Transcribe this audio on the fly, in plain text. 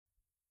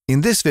In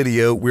this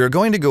video, we are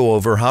going to go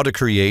over how to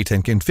create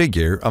and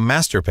configure a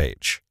master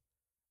page.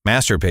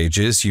 Master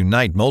pages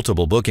unite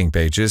multiple booking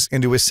pages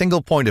into a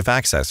single point of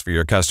access for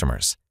your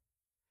customers.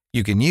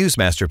 You can use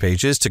master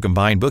pages to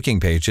combine booking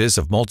pages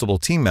of multiple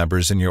team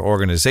members in your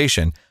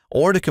organization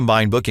or to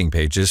combine booking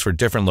pages for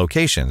different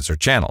locations or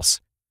channels.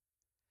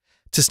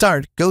 To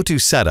start, go to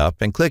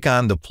Setup and click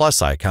on the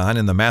plus icon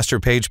in the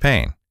master page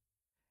pane.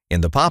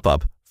 In the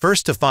pop-up,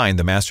 first define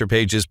the master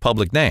page's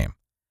public name.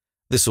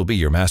 This will be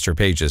your master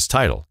page's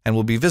title and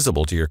will be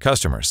visible to your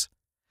customers.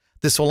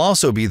 This will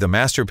also be the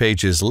master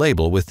page's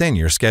label within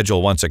your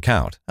ScheduleOnce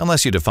account,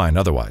 unless you define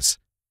otherwise.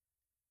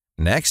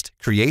 Next,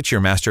 create your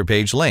master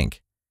page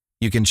link.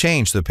 You can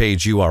change the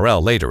page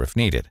URL later if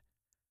needed.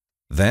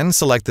 Then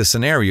select the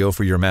scenario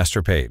for your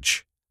master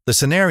page. The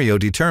scenario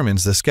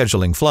determines the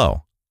scheduling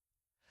flow.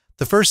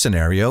 The first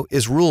scenario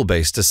is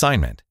rule-based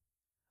assignment.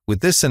 With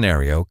this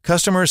scenario,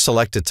 customers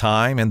select a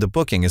time and the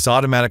booking is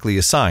automatically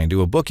assigned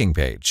to a booking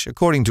page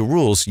according to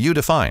rules you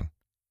define.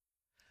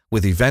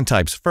 With event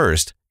types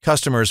first,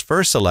 customers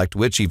first select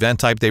which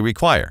event type they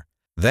require.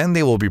 Then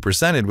they will be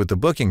presented with the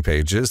booking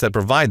pages that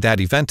provide that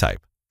event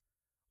type.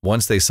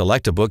 Once they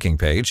select a booking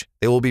page,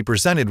 they will be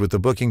presented with the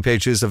booking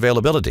page's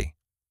availability.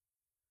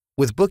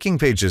 With booking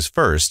pages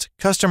first,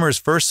 customers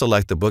first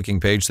select the booking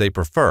page they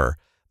prefer,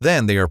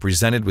 then they are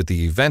presented with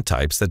the event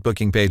types that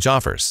booking page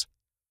offers.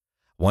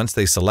 Once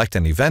they select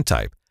an event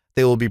type,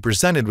 they will be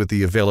presented with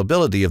the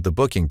availability of the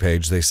booking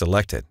page they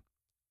selected.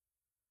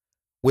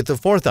 With the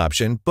fourth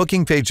option,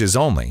 Booking Pages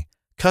Only,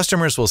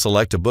 customers will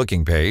select a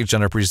booking page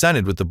and are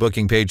presented with the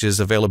booking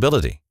page's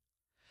availability.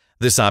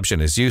 This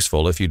option is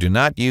useful if you do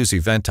not use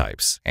event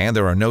types and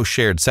there are no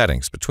shared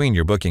settings between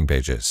your booking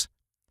pages.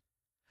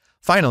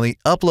 Finally,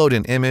 upload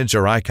an image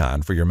or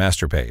icon for your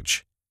master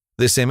page.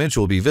 This image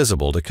will be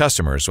visible to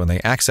customers when they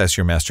access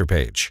your master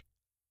page.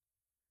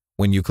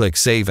 When you click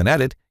Save and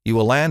Edit, you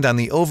will land on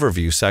the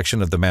Overview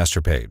section of the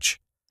master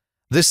page.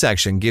 This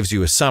section gives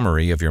you a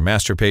summary of your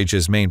master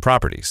page's main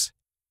properties.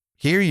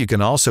 Here you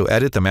can also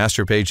edit the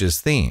master page's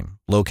theme,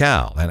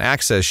 locale, and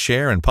access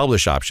share and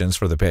publish options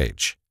for the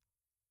page.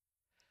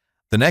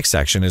 The next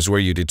section is where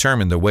you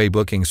determine the way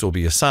bookings will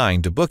be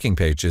assigned to booking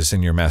pages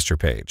in your master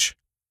page.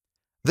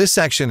 This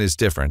section is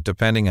different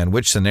depending on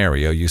which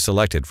scenario you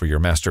selected for your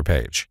master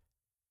page.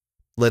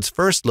 Let's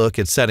first look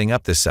at setting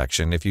up this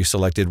section if you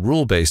selected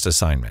rule-based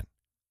assignment.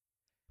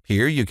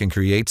 Here you can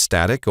create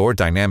static or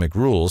dynamic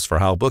rules for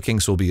how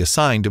bookings will be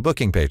assigned to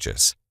booking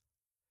pages.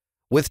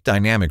 With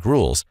dynamic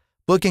rules,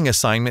 booking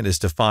assignment is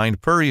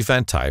defined per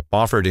event type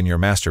offered in your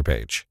master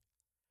page.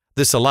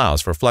 This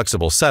allows for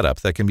flexible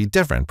setup that can be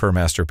different per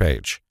master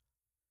page.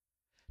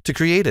 To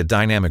create a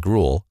dynamic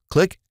rule,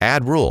 click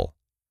Add Rule.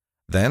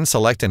 Then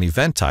select an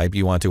event type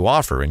you want to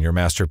offer in your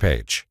master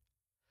page.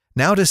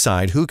 Now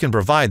decide who can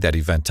provide that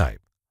event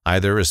type,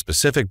 either a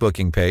specific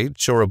booking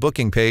page or a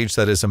booking page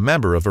that is a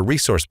member of a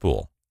resource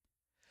pool.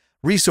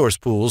 Resource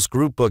pools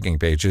group booking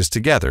pages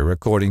together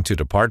according to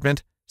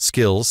department,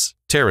 skills,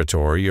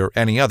 territory, or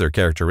any other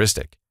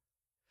characteristic.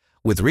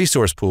 With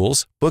resource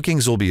pools,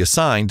 bookings will be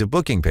assigned to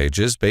booking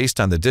pages based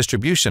on the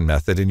distribution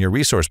method in your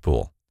resource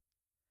pool.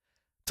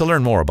 To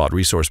learn more about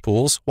resource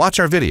pools, watch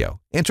our video,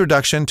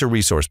 Introduction to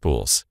Resource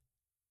Pools.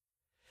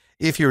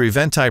 If your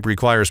event type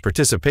requires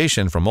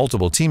participation from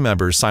multiple team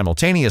members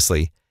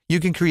simultaneously, you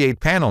can create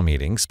panel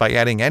meetings by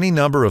adding any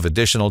number of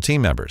additional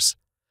team members.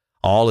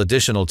 All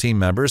additional team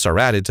members are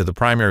added to the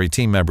primary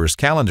team member's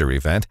calendar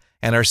event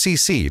and are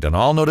CC'd on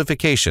all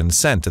notifications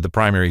sent to the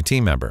primary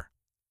team member.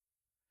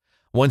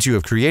 Once you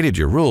have created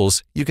your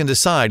rules, you can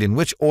decide in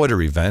which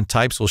order event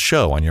types will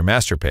show on your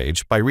master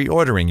page by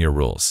reordering your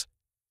rules.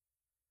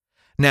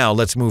 Now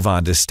let's move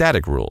on to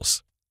static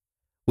rules.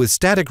 With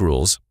static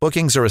rules,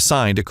 bookings are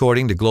assigned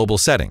according to global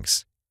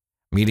settings.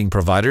 Meeting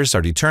providers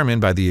are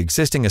determined by the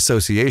existing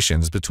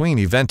associations between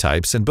event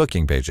types and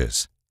booking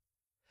pages.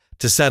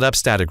 To set up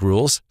static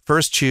rules,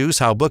 first choose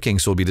how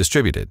bookings will be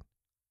distributed.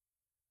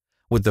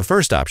 With the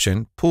first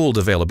option, Pooled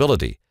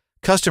Availability,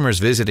 customers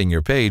visiting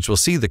your page will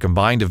see the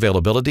combined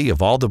availability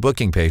of all the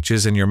booking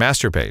pages in your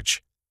master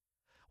page.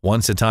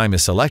 Once a time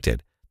is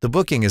selected, the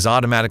booking is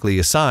automatically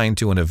assigned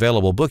to an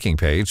available booking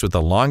page with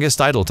the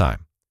longest idle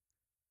time.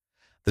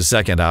 The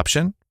second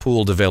option,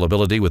 Pooled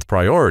Availability with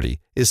Priority,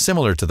 is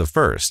similar to the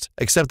first,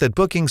 except that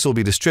bookings will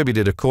be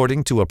distributed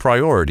according to a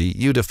priority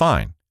you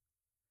define.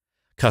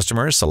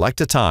 Customers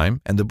select a time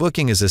and the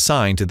booking is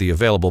assigned to the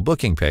available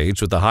booking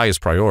page with the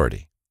highest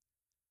priority.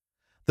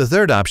 The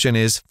third option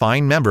is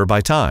Find Member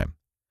by Time.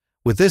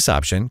 With this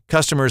option,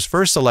 customers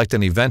first select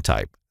an event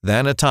type,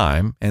 then a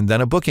time, and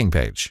then a booking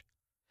page.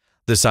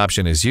 This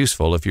option is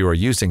useful if you are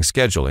using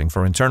scheduling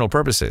for internal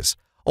purposes,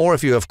 or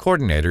if you have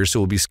coordinators who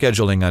will be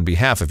scheduling on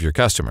behalf of your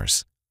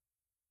customers.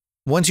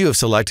 Once you have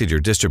selected your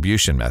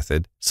distribution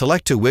method,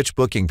 select to which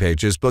booking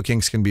pages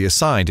bookings can be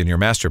assigned in your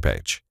master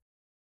page.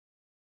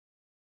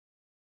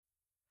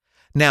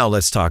 Now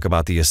let's talk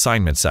about the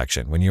assignment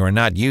section when you are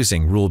not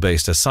using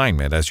rule-based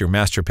assignment as your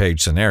master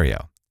page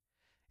scenario.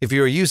 If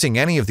you are using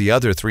any of the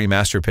other 3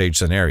 master page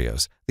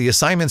scenarios, the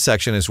assignment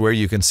section is where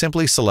you can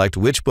simply select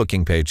which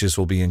booking pages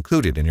will be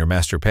included in your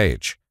master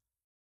page.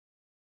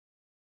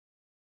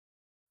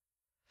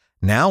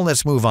 Now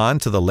let's move on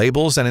to the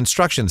Labels and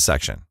Instructions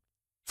section.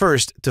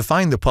 First,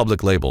 define the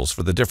public labels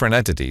for the different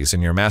entities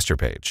in your master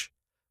page.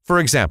 For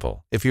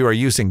example, if you are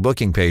using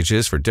booking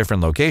pages for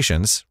different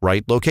locations,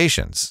 write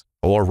locations,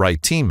 or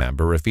write team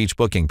member if each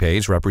booking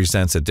page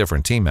represents a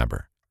different team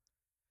member.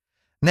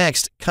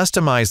 Next,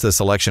 customize the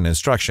selection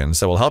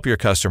instructions that will help your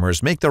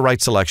customers make the right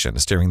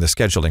selections during the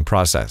scheduling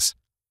process.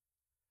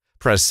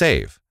 Press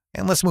Save,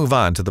 and let's move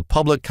on to the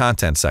Public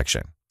Content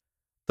section.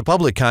 The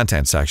Public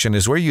Content section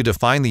is where you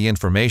define the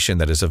information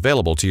that is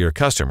available to your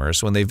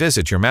customers when they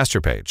visit your master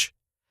page.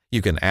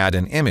 You can add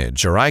an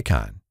image or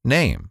icon,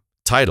 name,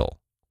 title,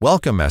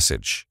 welcome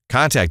message,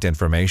 contact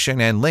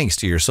information, and links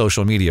to your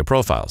social media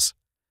profiles.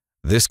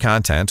 This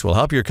content will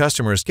help your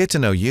customers get to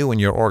know you and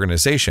your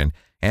organization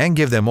and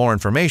give them more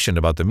information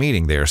about the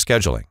meeting they are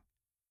scheduling.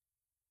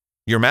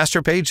 Your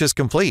master page is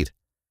complete.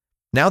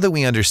 Now that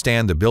we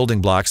understand the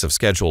building blocks of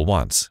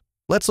ScheduleOnce,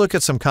 let's look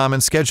at some common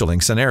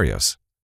scheduling scenarios.